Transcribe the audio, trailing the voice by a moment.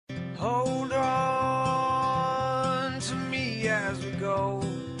Hold on to me as we go,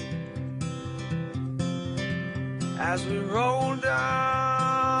 as we roll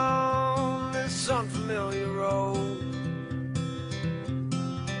down this unfamiliar road.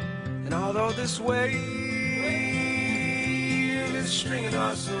 And although this wave is stringing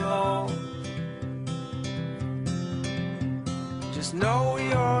us along, just know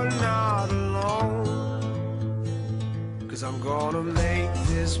you're not alone, 'cause I'm gonna make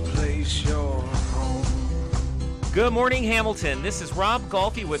this place your home. Good morning, Hamilton. This is Rob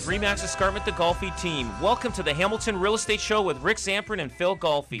Golfi with REMAX Escarpment, the Golfi Team. Welcome to the Hamilton Real Estate Show with Rick Zamprin and Phil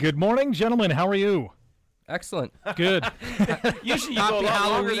Golfi. Good morning, gentlemen. How are you? Excellent. Good. Usually you go a lot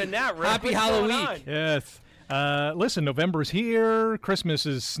longer than that, Rick. Happy What's going Halloween. on? Yes. Listen, November's here. Christmas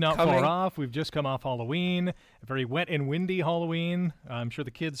is not Coming. far off. We've just come off Halloween. A very wet and windy Halloween. I'm sure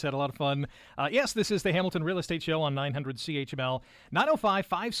the kids had a lot of fun. Yes, this is the Hamilton Real Estate Show on 900 CHML.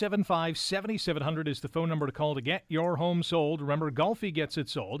 905-575-7700 is the phone number to call to get your home sold. Remember, Golfi gets it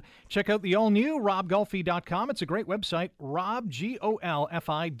sold. Check out the all-new robgolfi.com. It's a great website,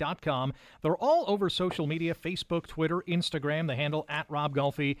 robgolfi.com. They're all over social media, Facebook, Twitter, Instagram, the handle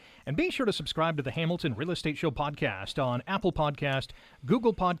 @RobGolfi. And be sure to subscribe to the Hamilton Real Estate Show podcast on Apple Podcast,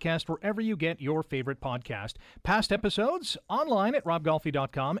 Google Podcast, wherever you get your favorite podcast. Past episodes online at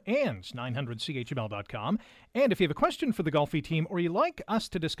robgolfi.com and 900chml.com. And if you have a question for the Golfi team or you'd like us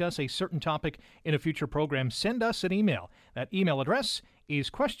to discuss a certain topic in a future program, send us an email. That email address is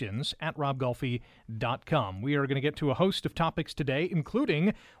questions@robgolfi.com. We are going to get to a host of topics today,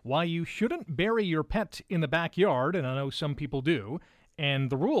 including why you shouldn't bury your pet in the backyard, and I know some people do, and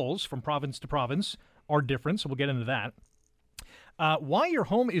the rules from province to province are different, so we'll get into that. Why your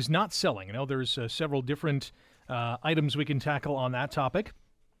home is not selling. You know, there's several different items we can tackle on that topic.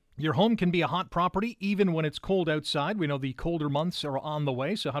 Your home can be a hot property even when it's cold outside. We know the colder months are on the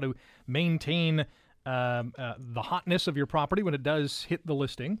way, so how to maintain the hotness of your property when it does hit the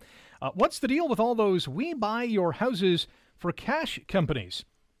listing. What's the deal with all those we buy your houses for cash companies?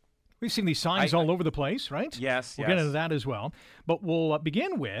 We've seen these signs all over the place, right? Yes, We'll get into that as well. But we'll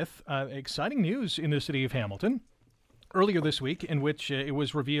begin with exciting news in the city of Hamilton. Earlier this week, in which it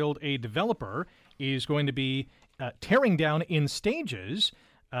was revealed a developer is going to be tearing down in stages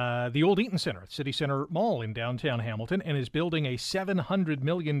the old Eaton Center, City Center Mall in downtown Hamilton, and is building a $700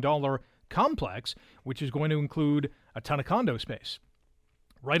 million complex, which is going to include a ton of condo space.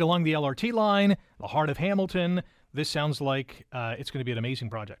 Right along the LRT line, the heart of Hamilton. This sounds like it's going to be an amazing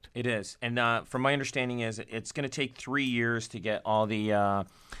project. It is. And from my understanding is it's going to take 3 years to get all the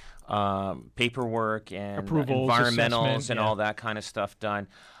paperwork and approvals, environmentals and yeah, all that kind of stuff done.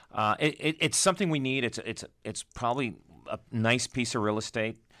 It's something we need. It's probably a nice piece of real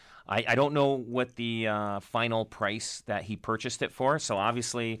estate. I don't know what the final price that he purchased it for. So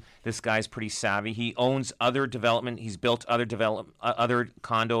obviously this guy's pretty savvy. He owns other development. He's built other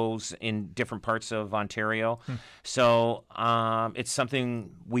condos in different parts of Ontario. So it's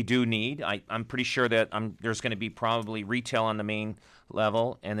something we do need. I'm pretty sure that there's going to be probably retail on the main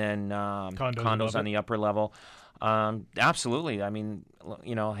level and then condos on the upper level. Absolutely. I mean,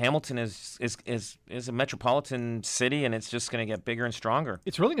 you know, Hamilton is a metropolitan city, and it's just going to get bigger and stronger.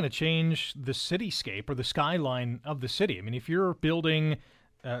 It's really going to change the cityscape or the skyline of the city. I mean, if you're building,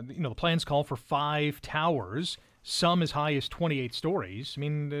 the plans call for 5 towers, some as high as 28 stories. I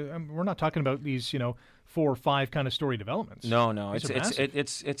mean, we're not talking about these, 4 or 5 kind of story developments. No, it's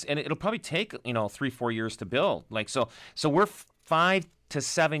and it'll probably take 3-4 years to build. Like so we're 5 to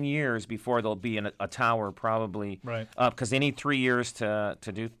 7 years before there'll be a tower, probably, right? Because they need 3 years to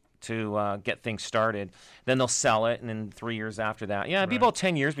get things started. Then they'll sell it, and then 3 years after that, it'll be about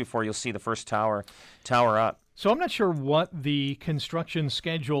 10 years before you'll see the first tower up. So I'm not sure what the construction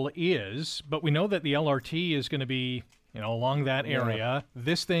schedule is, but we know that the LRT is going to be, along that area. Yeah.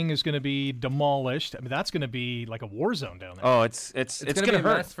 This thing is going to be demolished. I mean, that's going to be like a war zone down there. Oh, it's going to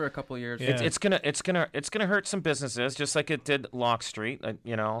hurt. Mess for a couple of years. Yeah. It's gonna hurt some businesses, just like it did Lock Street.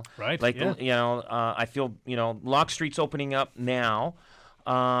 Right? Like yeah. I feel Lock Street's opening up now.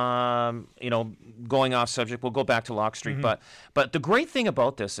 Going off subject, we'll go back to Lock Street. Mm-hmm. But the great thing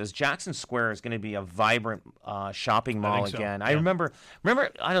about this is Jackson Square is going to be a vibrant shopping mall again. So. Yeah. I remember.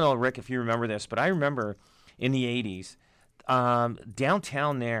 I don't know, Rick, if you remember this, but I remember in the 80s.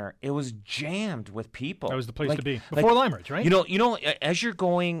 Downtown there, it was jammed with people. That was the place to be before Lime Ridge, right? As you're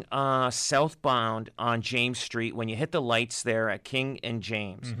going southbound on James Street, when you hit the lights there at King and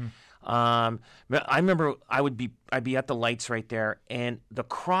James, I remember I'd be at the lights right there, and the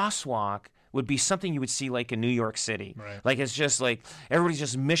crosswalk would be something you would see like in New York City. Right. Like it's just like everybody's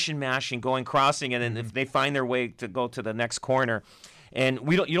just mission mashing, crossing, and then if they find their way to go to the next corner. And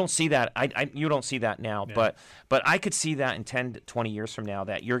you don't see that. You don't see that now. Yeah. But I could see that in 10 to 20 years from now,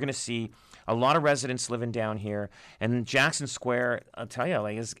 that you're going to see a lot of residents living down here, and Jackson Square. I'll tell you,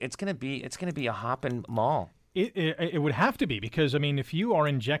 like it's going to be a hopping mall. It would have to be, because I mean, if you are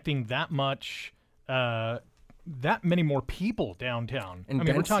injecting that much. That many more people downtown. And I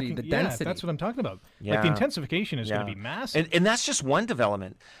mean, density, we're talking, the density. That's what I'm talking about. Yeah. Like the intensification is going to be massive. And that's just one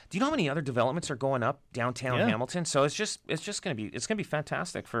development. Do you know how many other developments are going up downtown Hamilton? So it's just going to be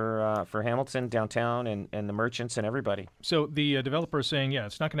fantastic for Hamilton downtown and the merchants and everybody. So the developer is saying,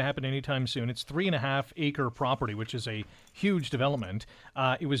 it's not going to happen anytime soon. It's 3.5 acre property, which is a huge development.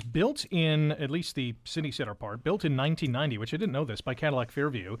 It was built in, at least the city center part, built in 1990, which I didn't know this, by Cadillac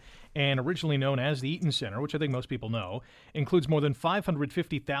Fairview, and originally known as the Eaton Center, which I think most people know, includes more than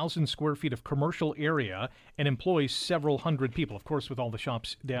 550,000 square feet of commercial area and employs several hundred people, of course, with all the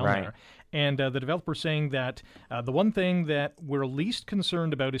shops down there. And the developer saying that the one thing that we're least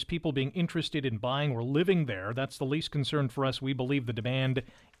concerned about is people being interested in buying or living there. That's the least concern for us. We believe the demand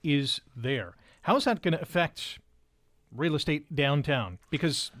is there. How is that going to affect real estate downtown?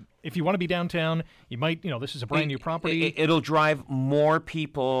 Because if you want to be downtown, you might, this is a brand new property. It'll drive more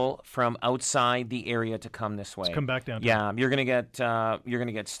people from outside the area to come this way. Let's come back downtown. Yeah, you're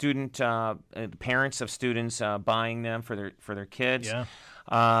gonna get student parents of students buying them for their kids. Yeah.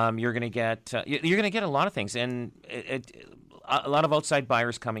 You're gonna get a lot of things, and a lot of outside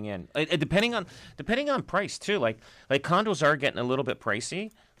buyers coming in. Depending on price too. Like condos are getting a little bit pricey.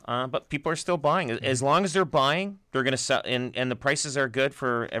 But people are still buying. As long as they're buying, they're going to sell, and the prices are good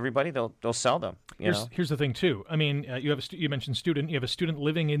for everybody. They'll sell them. Here's the thing too. I mean, you mentioned student. You have a student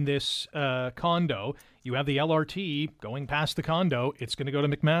living in this condo. You have the LRT going past the condo. It's going to go to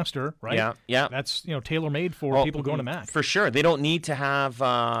McMaster, right? Yeah. That's tailor made for people going to Mac. For sure, they don't need to have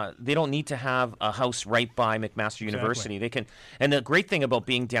a house right by McMaster University. They can, and the great thing about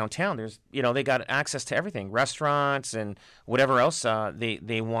being downtown, there's they got access to everything, restaurants and whatever else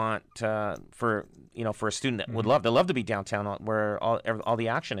they want for a student that would love. They love to be downtown where all the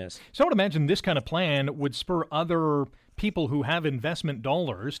action is. So I would imagine this kind of plan would spur other people who have investment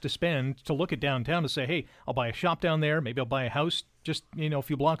dollars to spend to look at downtown to say, hey, I'll buy a shop down there. Maybe I'll buy a house just a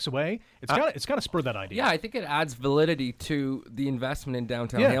few blocks away. It's got to spur that idea. Yeah, I think it adds validity to the investment in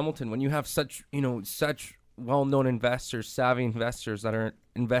downtown Hamilton when you have such well-known investors, savvy investors that are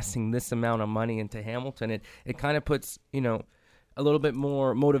investing this amount of money into Hamilton. It kind of puts a little bit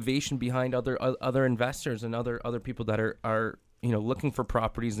more motivation behind other investors and other people that are looking for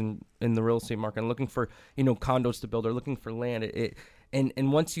properties in the real estate market and looking for, condos to build or looking for land.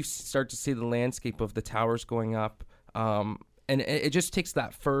 And once you start to see the landscape of the towers going up, and it just takes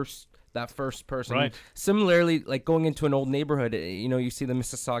that first person. Right. Similarly, like going into an old neighborhood, you see the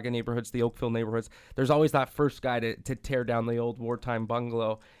Mississauga neighborhoods, the Oakville neighborhoods. There's always that first guy to tear down the old wartime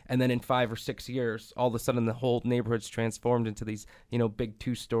bungalow. And then in 5 or 6 years, all of a sudden the whole neighborhood's transformed into these, big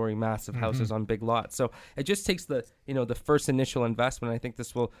 2-story massive houses on big lots. So it just takes the first initial investment. I think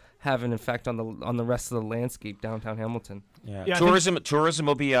this will have an effect on the rest of the landscape downtown Hamilton. Yeah, tourism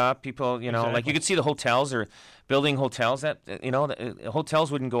will be up. People, like you could see the hotels are building hotels that, the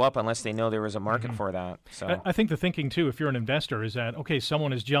hotels wouldn't go up unless they know there was a market for that. So I think the thinking too, if you're an investor, is that, okay,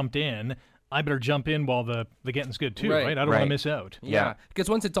 someone has jumped in, I better jump in while the getting's good too, right? I don't want to miss out. Yeah, because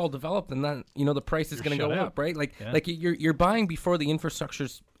once it's all developed, and then the price is going to go up, right? Like you're buying before the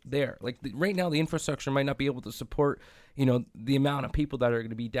infrastructure's there. Like right now, the infrastructure might not be able to support the amount of people that are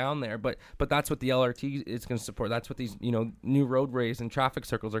going to be down there, but that's what the LRT is going to support. That's what these new roadways and traffic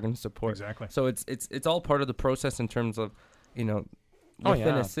circles are going to support. Exactly. So it's all part of the process in terms of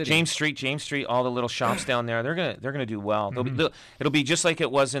within a city. James Street, all the little shops down there, they're gonna do well. It'll be just like it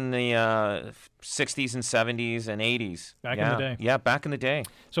was in the 60s and 70s and 80s. Back in the day. Yeah, back in the day.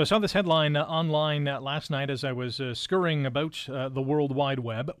 So I saw this headline online last night as I was scurrying about the World Wide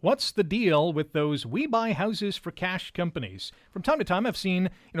Web. What's the deal with those we buy houses for cash companies? From time to time, I've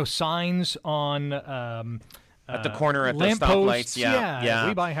seen signs on. At the corner at the lamp stoplights, posts, yeah.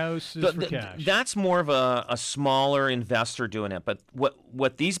 We buy houses for cash. That's more of a smaller investor doing it. But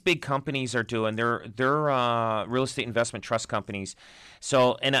what these big companies are doing, they're real estate investment trust companies.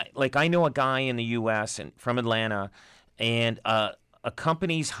 So, and I know a guy in the U.S. and from Atlanta, and a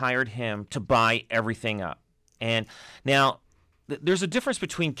company's hired him to buy everything up. And now there's a difference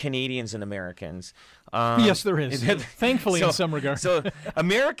between Canadians and Americans. Yes, there is. Thankfully, in some regards. So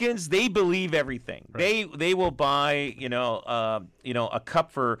Americans, they believe everything. Right. They will buy, a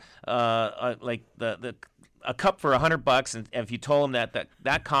cup for like the a cup for $100, and if you told them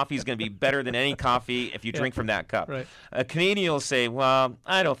that coffee is going to be better than any coffee if you drink from that cup. Right. A Canadian will say, well,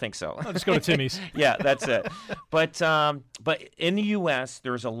 I don't think so. I'll just go to Timmy's. Yeah, that's it. But in the U.S.,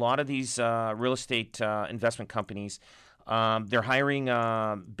 there's a lot of these real estate investment companies. They're hiring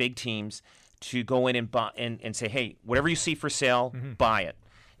big teams to go in and buy and say, hey, whatever you see for sale, buy it.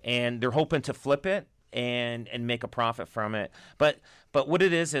 And they're hoping to flip it and make a profit from it. But what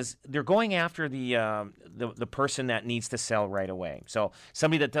it is they're going after the person that needs to sell right away. So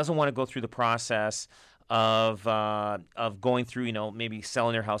somebody that doesn't want to go through the process of going through, maybe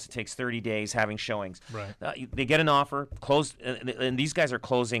selling their house. It takes 30 days, having showings. Right. They get an offer, close, and these guys are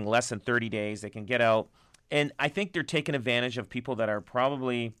closing less than 30 days. They can get out. And I think they're taking advantage of people that are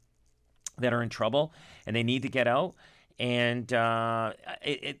in trouble and they need to get out. And they're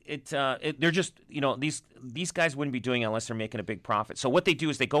just, these guys wouldn't be doing it unless they're making a big profit. So what they do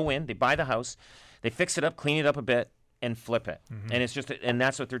is they go in, they buy the house, they fix it up, clean it up a bit, and flip it. And it's just, and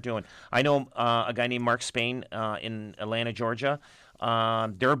that's what they're doing. I know a guy named Mark Spain in Atlanta, Georgia.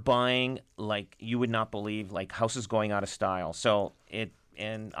 They're buying like you would not believe, like houses going out of style. So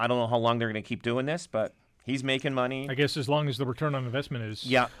and I don't know how long they're going to keep doing this, but he's making money. I guess as long as the return on investment is.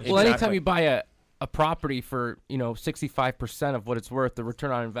 Yeah. Well, anytime you buy a property for 65% of what it's worth, the return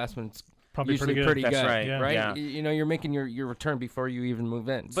on investment's probably usually pretty good. That's right. Yeah. Right? Yeah. You're making your return before you even move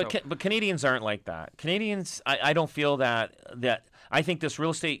in. But Canadians aren't like that. Canadians, I don't feel that I think this real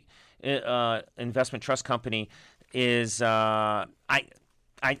estate investment trust company is I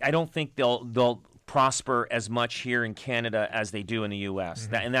don't think they'll prosper as much here in Canada as they do in the U.S.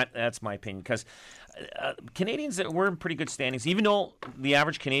 That's my opinion, because Canadians, we're in pretty good standings, even though the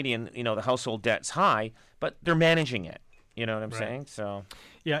average Canadian, the household debt's high, but they're managing it. You know what I'm saying? So,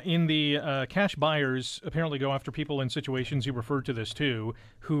 yeah, in the cash buyers apparently go after people in situations, you referred to this too,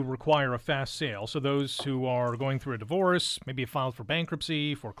 who require a fast sale. So those who are going through a divorce, maybe filed for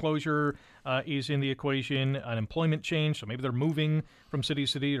bankruptcy, foreclosure is in the equation, an employment change, so maybe they're moving from city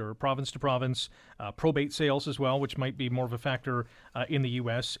to city or province to province, probate sales as well, which might be more of a factor in the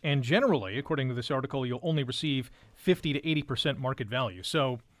U.S. And generally, according to this article, you'll only receive 50 to 80% market value.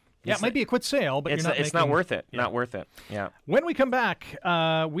 So, yeah, it might be a quick sale, but it's not worth it. Yeah. Not worth it. Yeah. When we come back,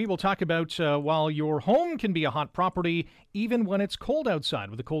 we will talk about while your home can be a hot property, even when it's cold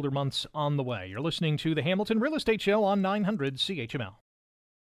outside with the colder months on the way. You're listening to the Hamilton Real Estate Show on 900 CHML.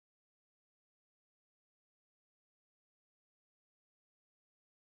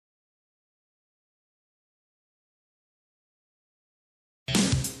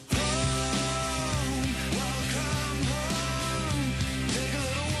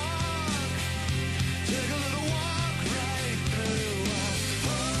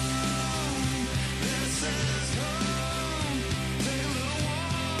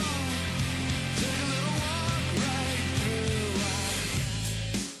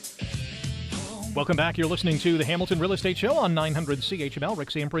 Welcome back. You're listening to the Hamilton Real Estate Show on 900 CHML. Rick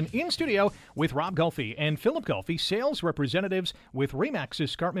Samprin in studio with Rob Golfi and Philip Golfi, sales representatives with REMAX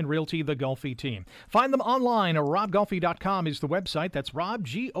Escarpment Realty, the Golfi Team. Find them online. RobGolfi.com is the website. That's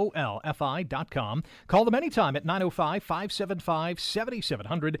RobGolfi.com. Call them anytime at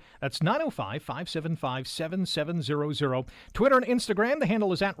 905-575-7700. That's 905-575-7700. Twitter and Instagram, the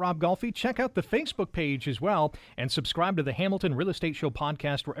handle is at Rob Golfi. Check out the Facebook page as well and subscribe to the Hamilton Real Estate Show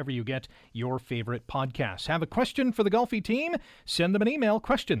podcast wherever you get your favorite podcasts. Have a question for the Golfi team? Send them an email,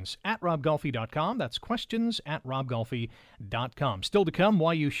 questions@robgolfi.com. That's questions@robgolfi.com. Still to come,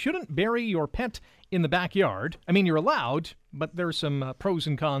 why you shouldn't bury your pet in the backyard. I mean, you're allowed, but there's some pros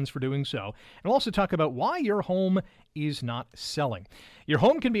and cons for doing so. And we'll also talk about why your home is not selling. Your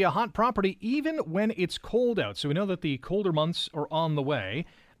home can be a hot property even when it's cold out. So we know that the colder months are on the way.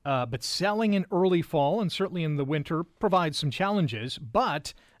 But selling in early fall and certainly in the winter provides some challenges.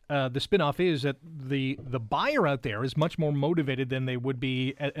 But the spinoff is that the buyer out there is much more motivated than they would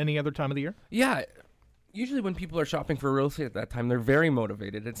be at any other time of the year. Yeah. Usually when people are shopping for real estate at that time, they're very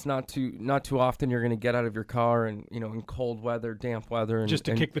motivated. It's not too often you're going to get out of your car and, in cold weather, damp weather. And, just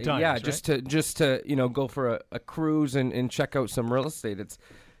to kick the tires, yeah, right? just to go for a cruise and check out some real estate. It's,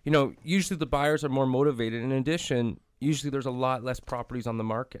 usually the buyers are more motivated. In addition, usually there's a lot less properties on the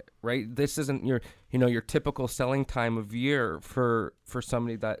market, right? This isn't your typical selling time of year for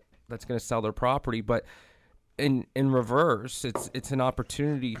somebody that's going to sell their property. But in reverse, it's an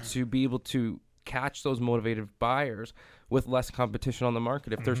opportunity to be able to catch those motivated buyers with less competition on the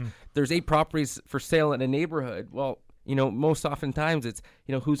market. If there's 8 properties for sale in a neighborhood, well, most oftentimes it's,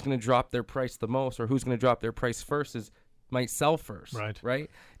 who's going to drop their price the most or who's going to drop their price first might sell first.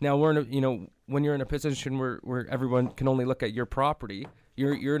 Right. Now we're in when you're in a position where everyone can only look at your property,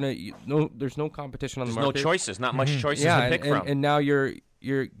 You're in a there's no competition on the There's market. no choices, not much choices Yeah, to pick from. and now you're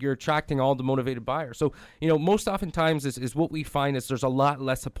attracting all the motivated buyers. So most oftentimes is what we find is there's a lot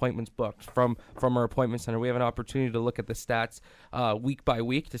less appointments booked from our appointment center. We have an opportunity to look at the stats week by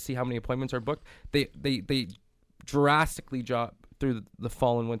week to see how many appointments are booked. They drastically drop through the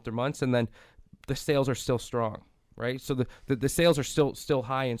fall and winter months, and then the sales are still strong, right? So the sales are still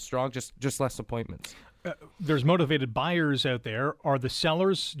high and strong, just less appointments. There's motivated buyers out there. Are the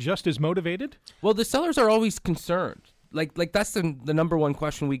sellers just as motivated? Well, the sellers are always concerned. Like that's the number one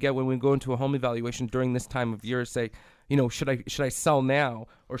question we get when we go into a home evaluation during this time of year. Say, should I sell now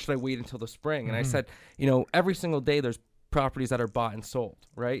or should I wait until the spring? And I said, every single day there's properties that are bought and sold,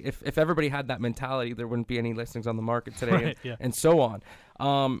 right? If everybody had that mentality, there wouldn't be any listings on the market today, Right, and so on.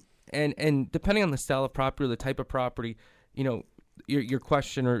 And depending on the style of property or the type of property, your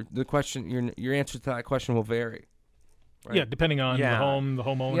question or the question, your answer to that question will vary. Right? Yeah, depending on the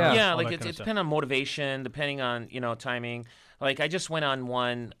homeowner. Yeah, all like that it's depending on motivation, depending on timing. Like I just went on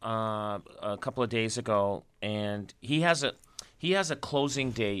one a couple of days ago, and he has a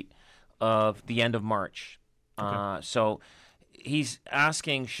closing date of the end of March. Okay. So he's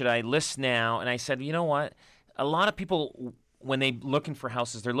asking, should I list now? And I said, you know what? A lot of people, when they're looking for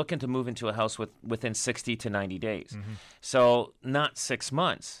houses, they're looking to move into a house within 60 to 90 days. So not 6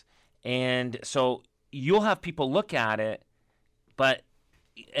 months. And so you'll have people look at it, but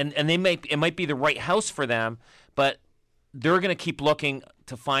and it might be the right house for them, but they're going to keep looking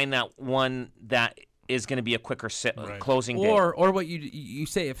to find that one that is going to be a quicker closing date. Or what you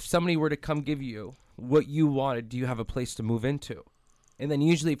say, if somebody were to come give you what you wanted, do you have a place to move into? And then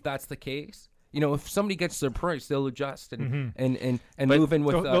usually if that's the case, if somebody gets their price, they'll adjust and move in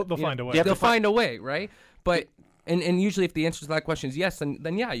with. They'll find a way. They'll find a way, right? But and usually if the answer to that question is yes,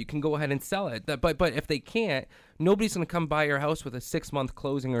 then yeah, you can go ahead and sell it. But if they can't, nobody's going to come buy your house with a 6-month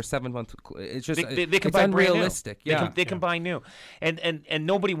closing or a 7-month. It's just they can it's buy unrealistic. Brand new. Yeah, they can buy new, and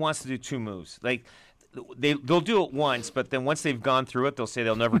nobody wants to do two moves. Like they'll do it once, but then once they've gone through it, they'll say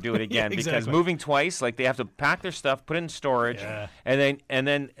they'll never do it again. Exactly. Because moving twice, like they have to pack their stuff, put it in storage, and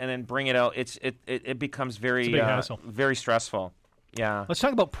then bring it out. It becomes very big hassle. very stressful. Yeah. Let's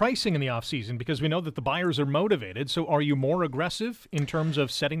talk about pricing in the off season because we know that the buyers are motivated. So are you more aggressive in terms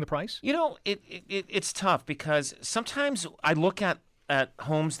of setting the price? It's tough because sometimes I look at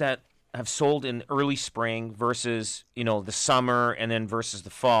homes that have sold in early spring versus the summer and then versus the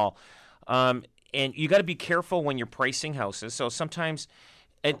fall. And you got to be careful when you're pricing houses. So sometimes,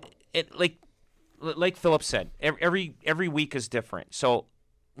 like Philip said, every week is different. So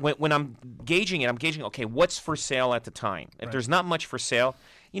when I'm gauging it, okay, what's for sale at the time. If there's not much for sale,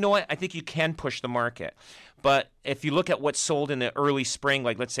 you know what? I think you can push the market. But if you look at what's sold in the early spring,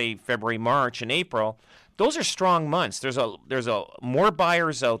 like let's say February, March, and April, those are strong months. There's more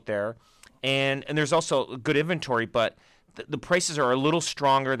buyers out there, and there's also good inventory, but the prices are a little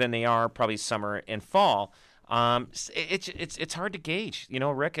stronger than they are probably summer and fall. It's hard to gauge,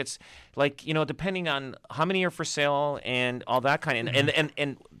 Rick. It's like depending on how many are for sale and all that kind of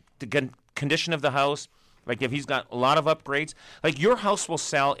and the condition of the house. Like if he's got a lot of upgrades, like your house will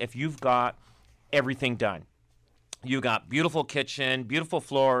sell if you've got everything done. You got beautiful kitchen, beautiful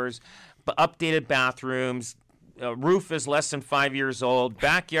floors, updated bathrooms, roof is less than 5 years old,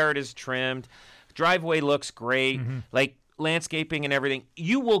 backyard is trimmed, driveway looks great, like landscaping and everything.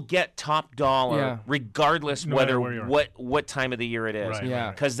 You will get top dollar regardless what time of the year it is. Right, yeah,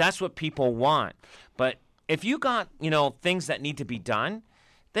 because that's what people want. But if you got things that need to be done,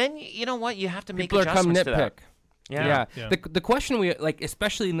 then you know what, you have to make people adjustments are come nitpick. to that. Yeah. The question we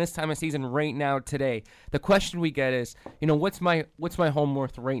especially in this time of season right now today, the question we get is, what's my home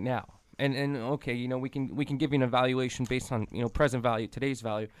worth right now? And okay, we can give you an evaluation based on present value, today's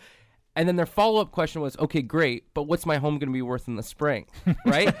value. And then their follow-up question was, okay, great, but what's my home going to be worth in the spring,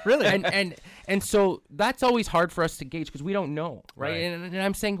 right? Really? And so that's always hard for us to gauge because we don't know, right? And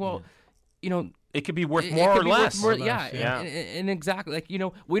I'm saying, well, it could be worth more or less. Yeah. And exactly, like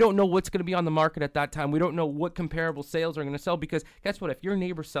we don't know what's going to be on the market at that time. We don't know what comparable sales are going to sell because guess what? If your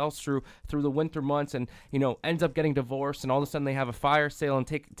neighbor sells through the winter months and ends up getting divorced and all of a sudden they have a fire sale and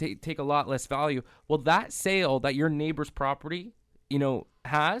take a lot less value, well, that sale that your neighbor's property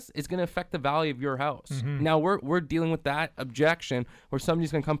is going to affect the value of your house. Now we're dealing with that objection where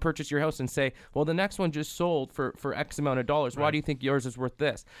somebody's going to come purchase your house and say, well, the next one just sold for X amount of dollars. Why do you think yours is worth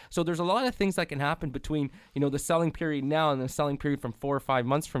this? So there's a lot of things that can happen between the selling period now and the selling period from 4 or 5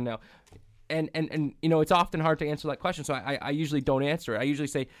 months from now. And it's often hard to answer that question. So I usually don't answer it. I usually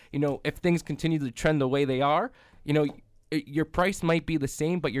say, if things continue to trend the way they are, your price might be the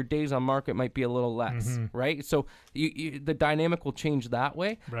same, but your days on market might be a little less, right? So the dynamic will change that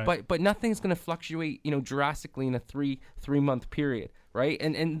way, right. but nothing's going to fluctuate, drastically in a three month period, right?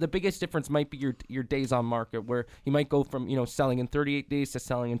 And the biggest difference might be your days on market, where you might go from selling in 38 days to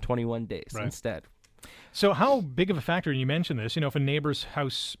selling in 21 days instead. So how big of a factor, and you mentioned this, if a neighbor's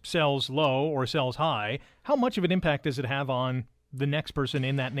house sells low or sells high, how much of an impact does it have on the next person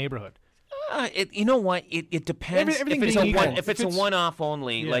in that neighborhood? You know what? It depends. If it's a one-off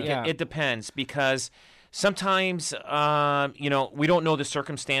only, it depends, because sometimes we don't know the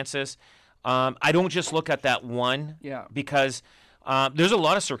circumstances. I don't just look at that one, because there's a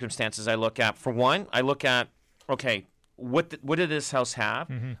lot of circumstances I look at. For one, I look at, okay, what did this house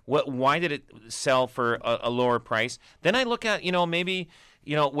have? Why did it sell for a lower price? Then I look at maybe.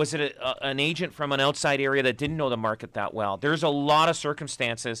 Was it an agent from an outside area that didn't know the market that well? There's a lot of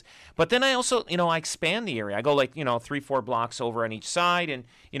circumstances. But then I also, I expand the area. I go 3-4 blocks over on each side, and,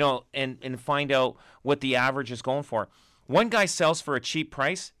 and find out what the average is going for. One guy sells for a cheap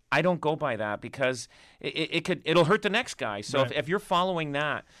price. I don't go by that, because it'll hurt the next guy. So if you're following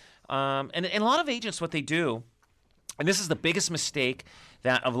that, and a lot of agents, what they do, and this is the biggest mistake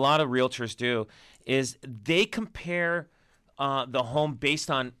that a lot of realtors do, is they compare the home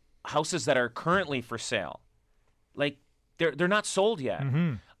based on houses that are currently for sale. Like they're not sold yet.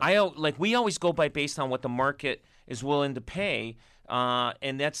 We always go based on what the market is willing to pay,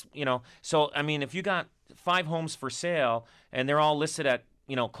 and that's So I mean, if you got 5 homes for sale and they're all listed at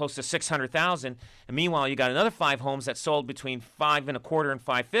close to $600,000, and meanwhile you got another 5 homes that sold between $525,000 and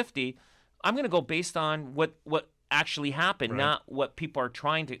 $550,000, I'm going to go based on what actually happened, not what people are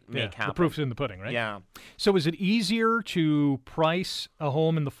trying to make happen. The proof's in the pudding, right? Yeah. So is it easier to price a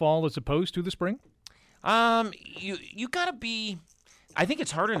home in the fall as opposed to the spring? You got to be. I think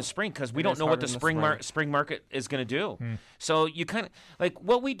it's harder in the spring, because we don't know what the spring market is going to do. So you kind of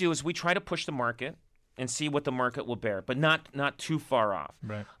what we do is we try to push the market and see what the market will bear, but not too far off.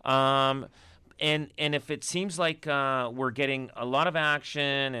 Right. And if it seems like we're getting a lot of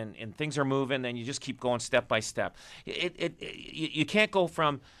action and things are moving, then you just keep going step by step. You can't go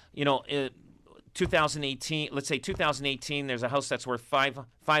from 2018. Let's say 2018, there's a house that's worth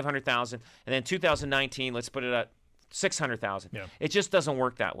 $500,000, and then 2019, let's put it at $600,000. Yeah. It just doesn't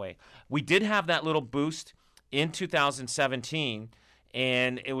work that way. We did have that little boost in 2017.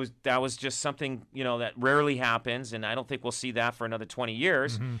 And that was just something that rarely happens, and I don't think we'll see that for another 20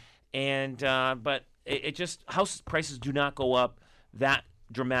 years. And but it just, house prices do not go up that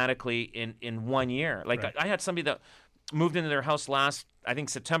dramatically in 1 year. I had somebody that moved into their house last, I think,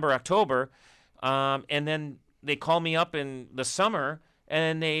 September, October, and then they call me up in the summer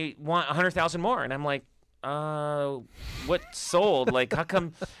and they want $100,000 more, and I'm like, what sold? How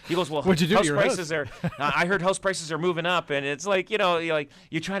come? He goes, well, What'd you do house to your prices house? I heard house prices are moving up, and it's you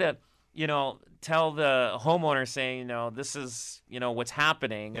try to tell the homeowner, saying this is what's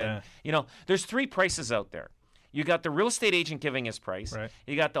happening. Yeah. And there's 3 prices out there. You got the real estate agent giving his price, Right.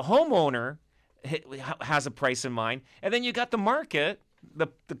 You got the homeowner has a price in mind, and then you got the market. The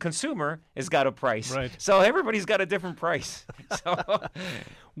consumer has got a price. Right. So everybody's got a different price. So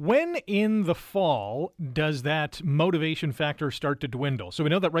when in the fall does that motivation factor start to dwindle? So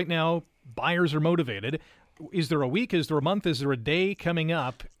we know that right now buyers are motivated. Is there a week? Is there a month? Is there a day coming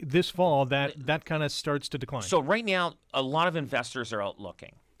up this fall that kind of starts to decline? So right now, a lot of investors are out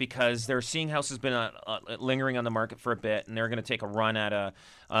looking, because they're seeing houses been lingering on the market for a bit, and they're going to take a run at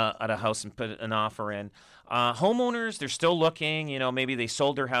a house and put an offer in. Homeowners, they're still looking. Maybe they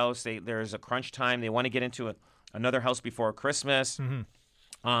sold their house. There's a crunch time. They want to get into another house before Christmas.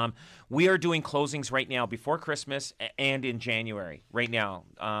 We are doing closings right now before Christmas and in January. Right now,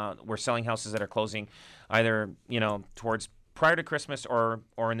 we're selling houses that are closing either towards prior to Christmas or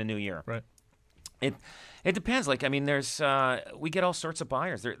in the new year. Right. It depends. There's we get all sorts of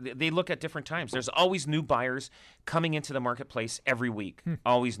buyers. They look at different times. There's always new buyers coming into the marketplace every week.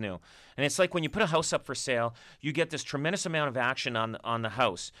 Always new. And it's like when you put a house up for sale, you get this tremendous amount of action on the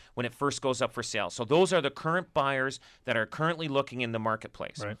house when it first goes up for sale. So those are the current buyers that are currently looking in the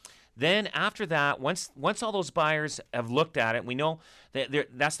marketplace. Right. Then after that, once all those buyers have looked at it, we know that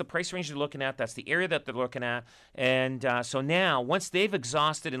that's the price range they're looking at. That's the area that they're looking at. And so now, once they've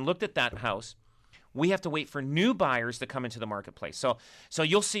exhausted and looked at that house, we have to wait for new buyers to come into the marketplace. So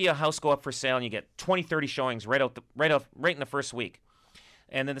you'll see a house go up for sale, and you get 20, 30 showings right in the first week.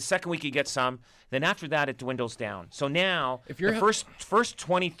 And then the second week you get some. Then after that, it dwindles down. So now, if the first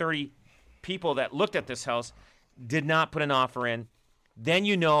 20, 30 people that looked at this house did not put an offer in, then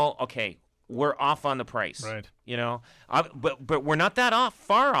okay, we're off on the price. Right. But we're not that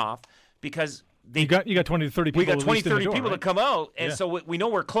far off, because You got 20 to 30 people. We got 20, 30 door, people right? to come out, and so we know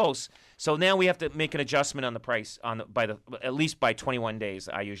we're close. So now we have to make an adjustment on the price at least by 21 days.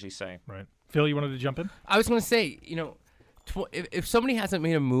 I usually say. Right. Phil, you wanted to jump in? I was going to say, if somebody hasn't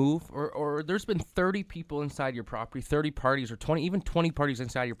made a move, or there's been 30 people inside your property, 30 parties, or 20 parties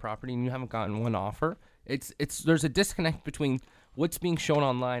inside your property, and you haven't gotten one offer, there's a disconnect between what's being shown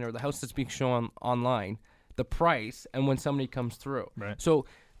online or the house that's being shown online, the price, and when somebody comes through. Right. So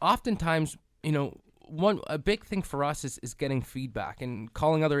oftentimes, a big thing for us is getting feedback and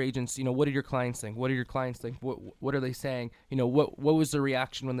calling other agents. What did your clients think? What do your clients think? What are they saying? What was their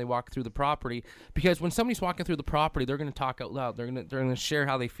reaction when they walk through the property? Because when somebody's walking through the property, they're going to talk out loud. They're going to share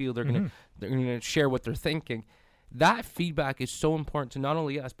how they feel. They're going to share what they're thinking. That feedback is so important to not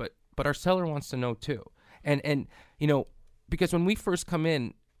only us, but our seller wants to know too. And because when we first come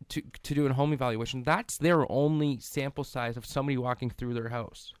in to do a home evaluation, that's their only sample size of somebody walking through their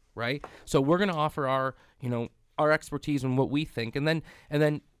house. Right, so we're going to offer our expertise on what we think, and then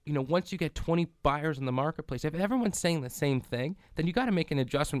once you get 20 buyers in the marketplace, if everyone's saying the same thing, then you got to make an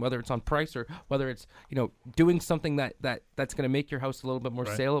adjustment, whether it's on price or whether it's doing something that's going to make your house a little bit more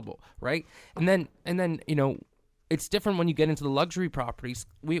saleable, right? And then it's different when you get into the luxury properties.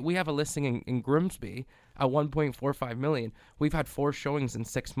 We have a listing in Grimsby at 1.45 million. We've had 4 showings in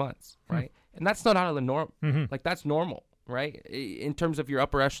 6 months, right? And that's not out of the norm. Like that's normal. Right, in terms of your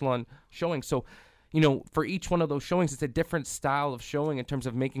upper echelon showing. So, for each one of those showings, it's a different style of showing in terms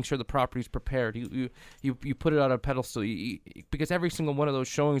of making sure the property's prepared. You put it on a pedestal because every single one of those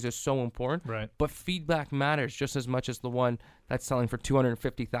showings is so important. Right. But feedback matters just as much as the one that's selling for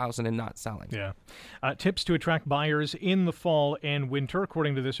 $250,000 and not selling. Yeah. Tips to attract buyers in the fall and winter,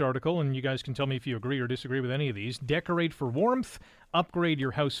 according to this article, and you guys can tell me if you agree or disagree with any of these. Decorate for warmth, upgrade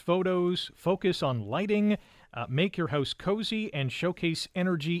your house photos, focus on lighting, make your house cozy, and showcase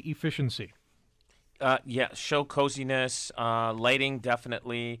energy efficiency. Show coziness, lighting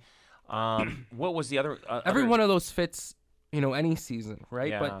definitely. What was the other? Every one of those fits, any season, right?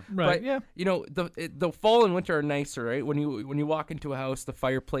 Yeah. But the fall and winter are nicer, right? When you walk into a house, the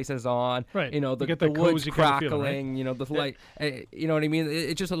fireplace is on, right? The wood's crackling, kind of feeling, right? The light, you know what I mean?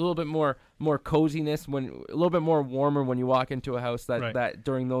 It's just a little bit more coziness, a little bit more warmer when you walk into a house that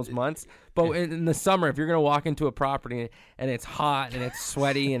during those months. But in the summer, if you're going to walk into a property and it's hot and it's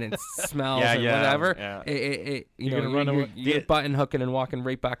sweaty and it smells whatever, you're button hooking and walking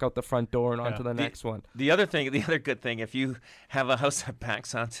right back out the front door and onto the next one. The other good thing, if you have a house that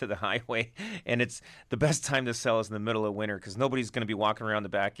backs onto the highway, and it's the best time to sell is in the middle of winter because nobody's going to be walking around the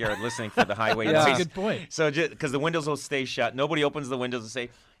backyard listening for the highway noise. That's a good point. So because the windows will stay shut, nobody opens the windows and say,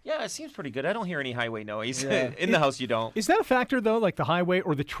 "Yeah, it seems pretty good. I don't hear any highway noise." In the house, you don't. Is that a factor though, like the highway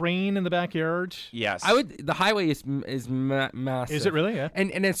or the train in the backyard? Yes, The highway is massive. Is it really? Yeah.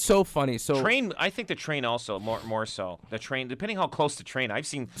 And it's so funny. So train. I think the train also more so. The train, depending how close the train. I've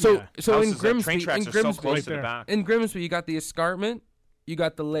seen so houses in Grimsby, train tracks are so close to the back. In Grimsby, you got the escarpment, you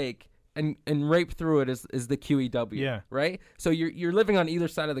got the lake, and right through it is the QEW. Yeah. Right. So you're living on either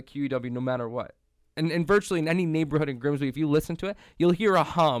side of the QEW, no matter what. And virtually in any neighborhood in Grimsby, if you listen to it, you'll hear a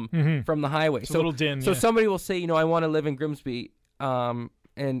hum from the highway. It's a little din. So somebody will say, I want to live in Grimsby, and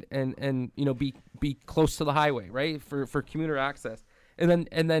be close to the highway, right, for commuter access. And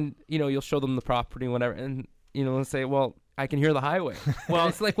then you'll show them the property, whatever, and they'll say, well, I can hear the highway. Well,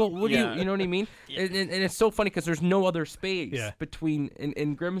 it's like, well, what do you know what I mean? And it's so funny because there's no other space between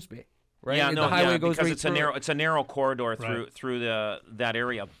in Grimsby. Right? Yeah, the highway goes because right it's a narrow corridor through that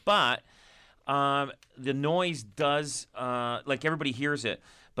area, but. The noise does, like everybody hears it,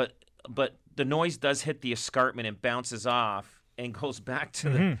 but the noise does hit the escarpment and bounces off and goes back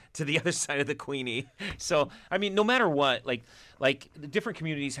to the other side of the Queenie. So I mean, no matter what, like the different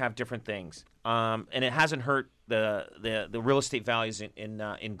communities have different things, and it hasn't hurt the real estate values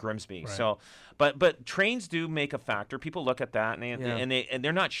in Grimsby. Right. So, but trains do make a factor. People look at that and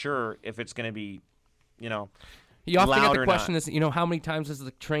they're not sure if it's going to be, You often get the question not. is, how many times does the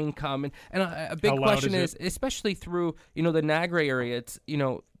train come? And a big question is, especially through, the Niagara area, it's,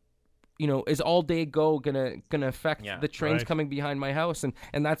 is all day go gonna affect the trains coming behind my house?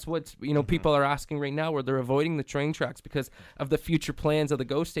 And that's what, people are asking right now, where they're avoiding the train tracks because of the future plans of the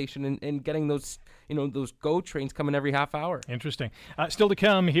GO station and getting those, those GO trains coming every half hour. Interesting. Still to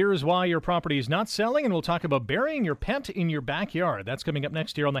come, here's why your property is not selling, and we'll talk about burying your pet in your backyard. That's coming up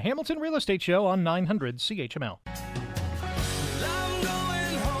next here on the Hamilton Real Estate Show on 900 CHML. I'm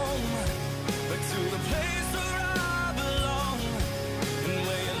going home, to the place where I belong, and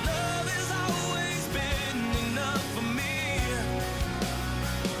where your love has always been enough for me.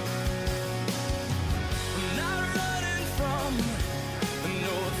 I'm not running from,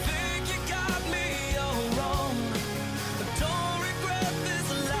 no, I think you got me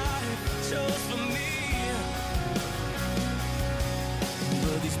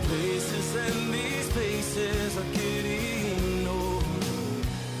these places and these faces are getting old,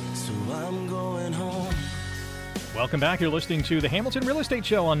 so I'm going home. Welcome back. You're listening to the Hamilton Real Estate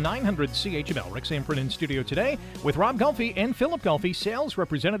Show on 900 CHML. Rick Sanford in studio today with Rob Golfi and Philip Golfi, sales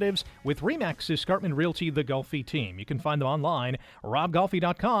representatives with REMAX Escarpment Realty, the Golfi Team. You can find them online,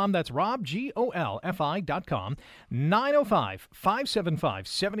 robgolfi.com. That's robgolfi.com.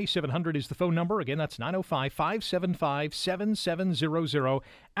 905-575-7700 is the phone number. Again, that's 905-575-7700.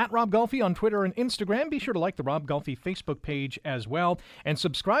 At Rob Golfi on Twitter and Instagram. Be sure to like the Rob Golfi Facebook page as well. And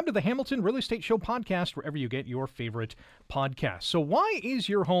subscribe to the Hamilton Real Estate Show podcast wherever you get your favorite podcasts. So why is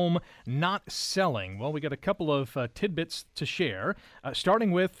your home not selling? Well, we got a couple of tidbits to share,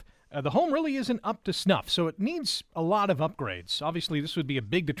 starting with the home really isn't up to snuff, so it needs a lot of upgrades. Obviously, this would be a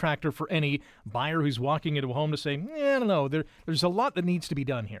big detractor for any buyer who's walking into a home to say, I don't know, there's a lot that needs to be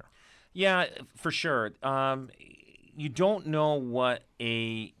done here. Yeah, for sure. You don't know what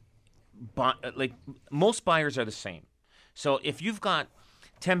most buyers are the same. So if you've got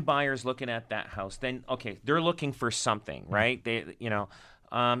 10 buyers looking at that house, then okay, they're looking for something, right? And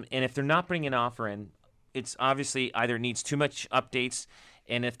if they're not bringing an offer in, it's obviously either needs too much updates,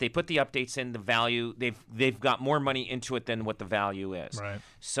 and if they put the updates in, the value they've got more money into it than what the value is. Right.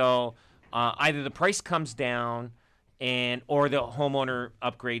 So either the price comes down, or the homeowner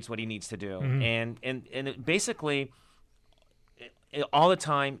upgrades what he needs to do, and it basically all the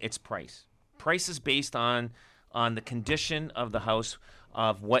time it's price. Price is based on the condition of the house,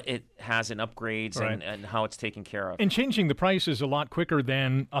 of what it has in upgrades, right, and how it's taken care of. And changing the price is a lot quicker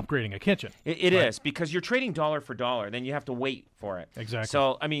than upgrading a kitchen. It is, because you're trading dollar for dollar. Then you have to wait for it. Exactly.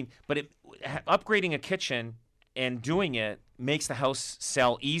 So, upgrading a kitchen and doing it makes the house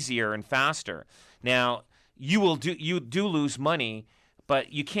sell easier and faster. Now, you do lose money,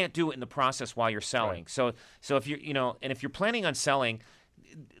 but you can't do it in the process while you're selling. Right. So if if you're planning on selling,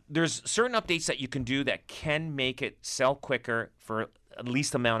 there's certain updates that you can do that can make it sell quicker for at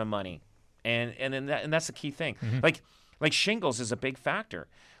least amount of money, and that's the key thing. Like shingles is a big factor.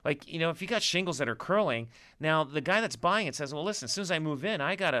 If you got shingles that are curling, now the guy that's buying it says, well, listen, as soon as I move in,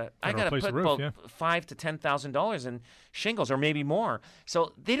 I gotta put about $5,000 to $10,000 in shingles, or maybe more.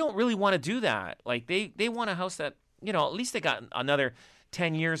 So they don't really want to do that. Like they want a house that at least they got another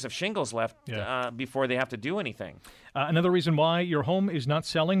 10 years of shingles left before they have to do anything. Another reason why your home is not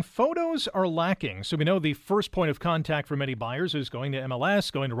selling, photos are lacking. So we know the first point of contact for many buyers is going to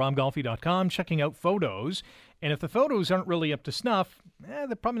MLS, going to robgolfi.com, checking out photos. And if the photos aren't really up to snuff, they're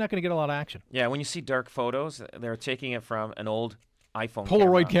probably not going to get a lot of action. Yeah, when you see dark photos, they're taking it from an old iPhone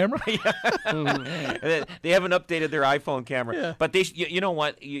Polaroid camera? They haven't updated their iPhone camera. Yeah. But you know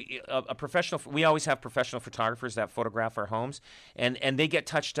what? A professional. We always have professional photographers that photograph our homes, and they get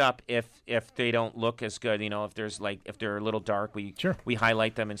touched up if they don't look as good. If they're a little dark, we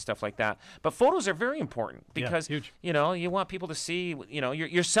highlight them and stuff like that. But photos are very important because huge. You want people to see.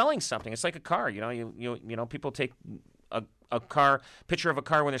 You're selling something. It's like a car. People take a picture of a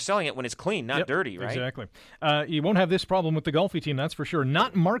car when they're selling it when it's clean, not dirty, right? Exactly. You won't have this problem with the Golfi Team, that's for sure.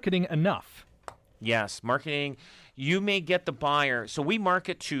 Not marketing enough. Yes, marketing. You may get the buyer. So we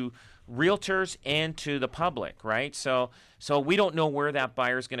market to realtors and to the public, right? So we don't know where that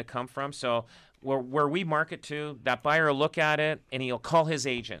buyer is going to come from. So where we market to, that buyer will look at it and he'll call his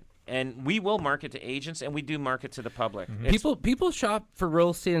agent. And we will market to agents, and we do market to the public. People shop for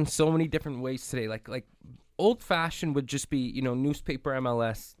real estate in so many different ways today. Like old-fashioned would just be, newspaper,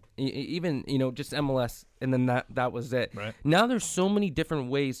 MLS, even, just MLS, and then that was it. Right. Now there's so many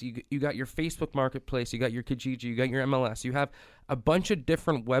different ways. You got your Facebook Marketplace, you got your Kijiji, you got your MLS. You have a bunch of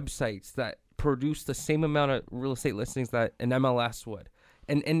different websites that produce the same amount of real estate listings that an MLS would.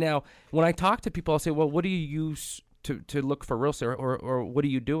 And now when I talk to people, I'll say, well, what do you use to look for real estate, or what are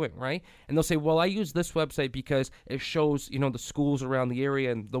you doing, right? And they'll say, well, I use this website because it shows, the schools around the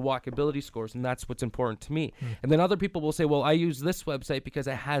area and the walkability scores, and that's what's important to me. And then other people will say, well, I use this website because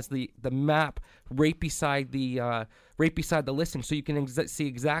it has the map right beside the listing, so you can see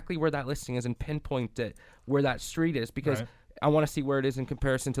exactly where that listing is and pinpoint it where that street is, because right. I want to see where it is in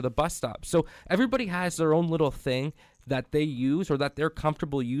comparison to the bus stop. So everybody has their own little thing that they use or that they're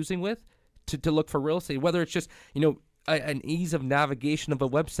comfortable using with to look for real estate, whether it's just, an ease of navigation of a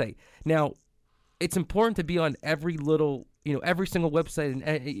website. Now, it's important to be on every little, every single website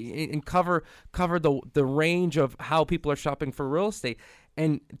and cover the range of how people are shopping for real estate.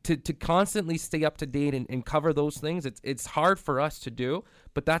 And to constantly stay up to date and cover those things, it's hard for us to do,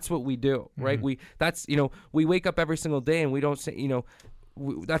 but that's what we do, right? We wake up every single day and we don't say,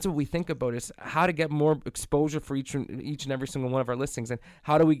 that's what we think about, is how to get more exposure for each and every single one of our listings, and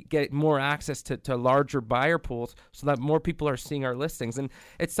how do we get more access to larger buyer pools so that more people are seeing our listings. And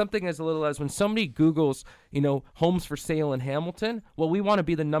it's something as little as when somebody Googles, homes for sale in Hamilton, well, we want to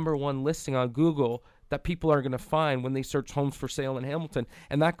be the number one listing on Google that people are going to find when they search homes for sale in Hamilton.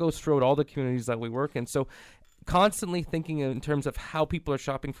 And that goes throughout all the communities that we work in. So constantly thinking in terms of how people are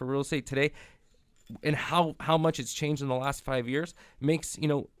shopping for real estate today, and how much it's changed in the last 5 years makes,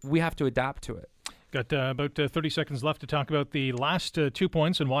 we have to adapt to it. Got about 30 seconds left to talk about the last 2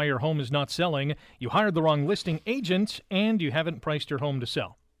 points and why your home is not selling. You hired the wrong listing agent, and you haven't priced your home to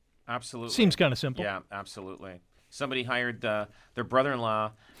sell. Absolutely. Seems kind of simple. Yeah, absolutely. Somebody hired their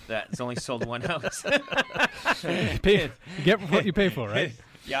brother-in-law that's only sold one house. Get what you pay for, right?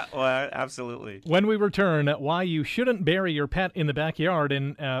 Yeah, well, absolutely. When we return, why you shouldn't bury your pet in the backyard,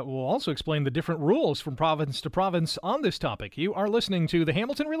 and we'll also explain the different rules from province to province on this topic. You are listening to the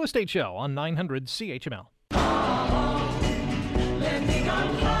Hamilton Real Estate Show on 900 CHML.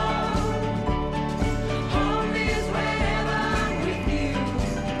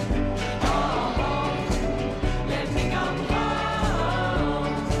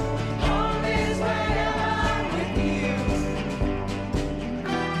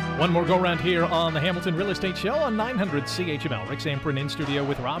 One more go-round here on the Hamilton Real Estate Show on 900 CHML. Rick Samprin in studio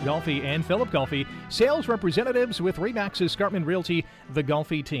with Rob Golfi and Philip Golfi, sales representatives with REMAX Escarpment Realty, the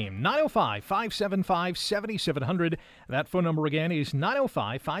Golfi Team. 905-575-7700. That phone number again is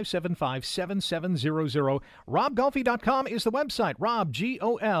 905-575-7700. RobGolfi.com is the website,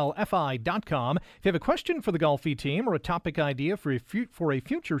 RobGolfi.com. If you have a question for the Golfi Team or a topic idea for a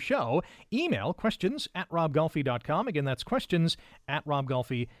future show, email questions@RobGolfi.com. Again, that's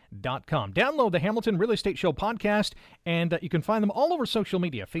questions@RobGolfi.com. Download the Hamilton Real Estate Show podcast, and you can find them all over social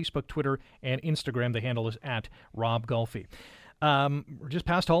media, Facebook, Twitter, and Instagram. The handle is @RobGolfi. We're just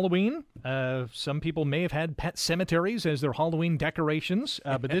past Halloween. Some people may have had pet cemeteries as their Halloween decorations,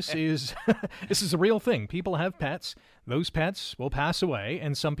 but this is this is a real thing. People have pets. Those pets will pass away,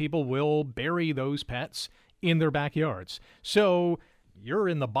 and some people will bury those pets in their backyards. So you're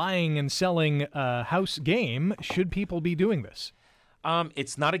in the buying and selling house game. Should people be doing this?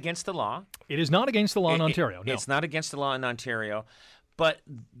 It's not against the law. It is not against the law in Ontario. No. It's not against the law in Ontario. But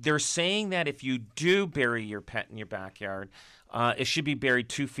they're saying that if you do bury your pet in your backyard, it should be buried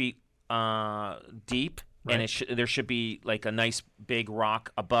 2 feet deep. Right. And there should be like a nice big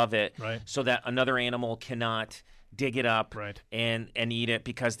rock above it, right, so that another animal cannot dig it up, right, and eat it,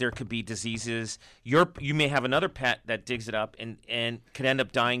 because there could be diseases. You may have another pet that digs it up and could end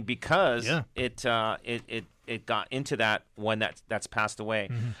up dying because it got into that one that's passed away.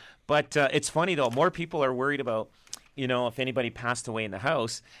 Mm-hmm. But it's funny though, more people are worried about if anybody passed away in the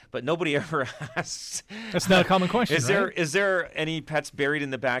house, but nobody ever asks. That's not a common question. Is there any pets buried in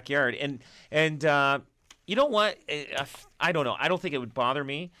the backyard? And you know what? I don't know. I don't think it would bother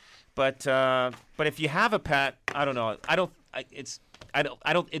me, but if you have a pet, I don't know. It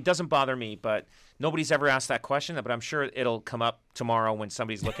doesn't bother me, but nobody's ever asked that question. But I'm sure it'll come up tomorrow when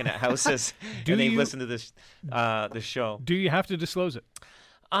somebody's looking at houses and they listen to this show. Do you have to disclose it?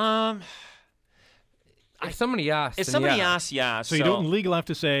 If somebody asks. Yeah. So you don't legally have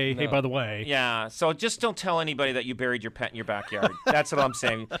to say, hey, by the way. Yeah. So just don't tell anybody that you buried your pet in your backyard. That's what I'm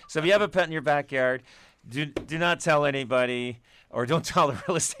saying. So if you have a pet in your backyard, do not tell anybody, or don't tell the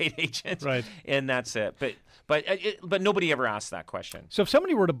real estate agent. Right. And that's it. But nobody ever asked that question. So if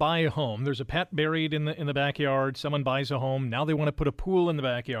somebody were to buy a home, there's a pet buried in the backyard, someone buys a home, now they want to put a pool in the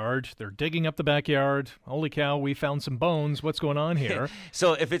backyard, they're digging up the backyard, holy cow, we found some bones, what's going on here?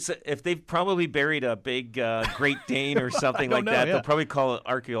 So if they've probably buried a big Great Dane or something like that, they'll probably call it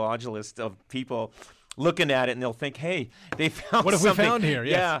archaeologists of people looking at it, and they'll think, hey, they found what have something. We found here?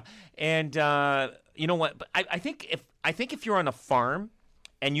 Yes. Yeah. And you know what? But I think if you're on a farm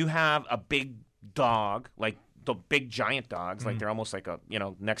and you have a big dog, like the big giant dogs, like they're almost like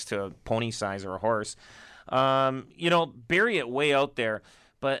next to a pony size or a horse, bury it way out there.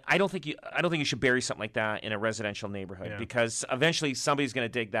 But I don't think you should bury something like that in a residential neighborhood, because eventually somebody's going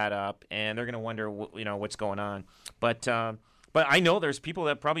to dig that up and they're going to wonder what's going on. But I know there's people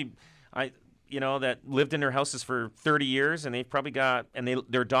that probably that lived in their houses for 30 years, and they've probably got,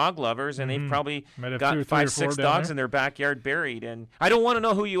 they're dog lovers, and they've probably got 5-6 dogs in their backyard buried. And I don't want to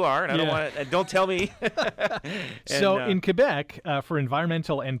know who you are, and don't tell me. So in Quebec, for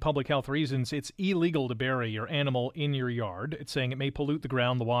environmental and public health reasons, it's illegal to bury your animal in your yard. It's saying it may pollute the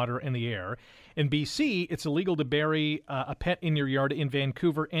ground, the water, and the air. In BC, it's illegal to bury a pet in your yard in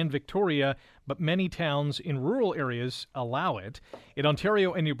Vancouver and Victoria, but many towns in rural areas allow it. In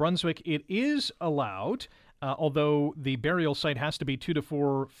Ontario and New Brunswick, it is allowed. although the burial site has to be 2 to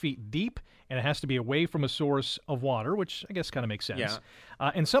 4 feet deep, and it has to be away from a source of water, which I guess kind of makes sense.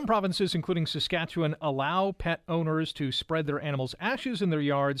 Yeah. And some provinces, including Saskatchewan, allow pet owners to spread their animals' ashes in their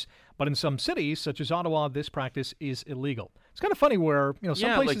yards, but in some cities, such as Ottawa, this practice is illegal. It's kind of funny where,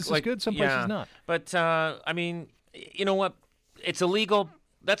 some places it's good, some places not. But, I mean, you know what? It's illegal.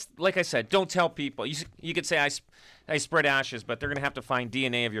 That's, like I said, don't tell people. You could say I spread ashes, but they're going to have to find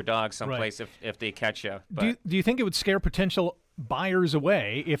DNA of your dog someplace if they catch you. But Do you think it would scare potential buyers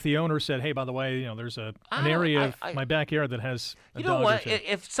away if the owner said, "Hey, by the way, there's an area of my backyard that has a dog"? You know what?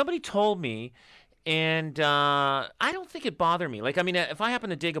 If somebody told me, and I don't think it bothered me. Like, I mean, if I happen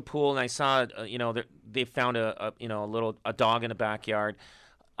to dig a pool and I saw, they found a dog in the backyard.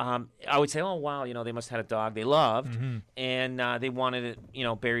 I would say, oh, wow, they must have had a dog they loved, and they wanted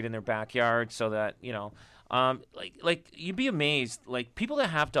it, buried in their backyard so that, like you'd be amazed. Like, people that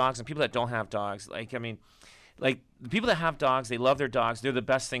have dogs and people that don't have dogs, the people that have dogs, they love their dogs. They're the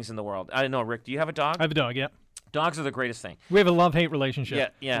best things in the world. I don't know, Rick, do you have a dog? I have a dog, yeah. Dogs are the greatest thing. We have a love-hate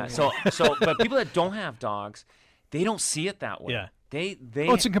relationship. Yeah. So, but people that don't have dogs, they don't see it that way. Yeah.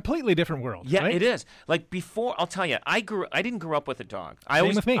 It's a completely different world. Yeah, right? it is. Like, before, I'll tell you, I didn't grow up with a dog.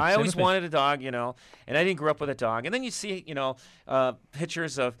 Same with me. I always wanted a dog, and I didn't grow up with a dog. And then you see,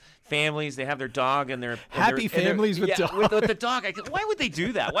 pictures of families. They have their dog and their happy families with dogs. With the dog. Why would they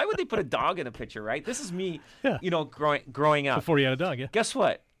do that? Why would they put a dog in a picture? Right? This is me. Growing up before you had a dog. Yeah. Guess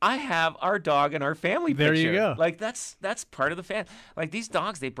what? I have our dog in our family picture. There you go. Like, that's part of the family. Like, these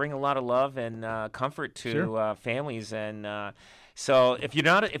dogs, they bring a lot of love and comfort to families. And so if you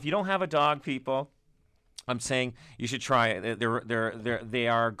don't have a dog, people, I'm saying you should try it. They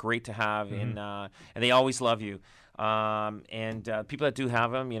are great to have, and they always love you. And people that do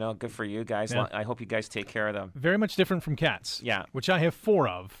have them, good for you guys. Yeah. I hope you guys take care of them. Very much different from cats. Yeah. Which I have 4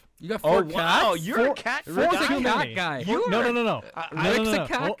 of. You got 4 cats? Wow, you're a cat guy. No. Rick's a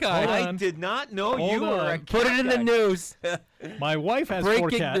cat guy. I did not know you were a cat guy. Put it in the news. My wife has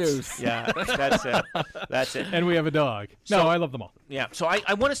 4 cats. News. Yeah, that's it. And we have a dog. No, I love them all. Yeah, so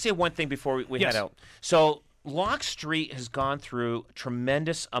I want to say one thing before we head out. So Locke Street has gone through a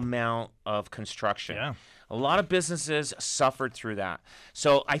tremendous amount of construction. Yeah. A lot of businesses suffered through that.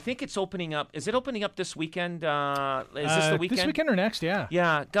 So I think it's opening up. Is it opening up this weekend? Is this the weekend? This weekend or next, yeah.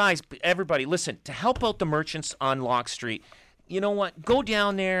 Yeah, guys, everybody, listen, to help out the merchants on Locke Street, you know what? Go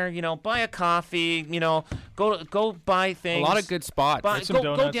down there, buy a coffee, go buy things. A lot of good spots. Go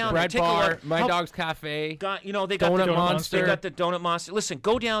down there. Bread take bar, a look. My Dog's Cafe. They got Donut the Monster. They got the Donut Monster. Listen,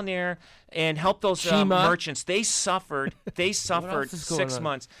 go down there and help those merchants. They suffered 6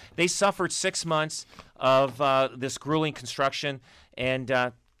 months. They suffered 6 months of this grueling construction, and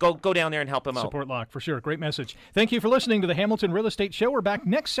go down there and help them out. Support Locke, for sure. Great message. Thank you for listening to the Hamilton Real Estate Show. We're back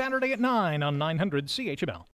next Saturday at 9 on 900 CHML.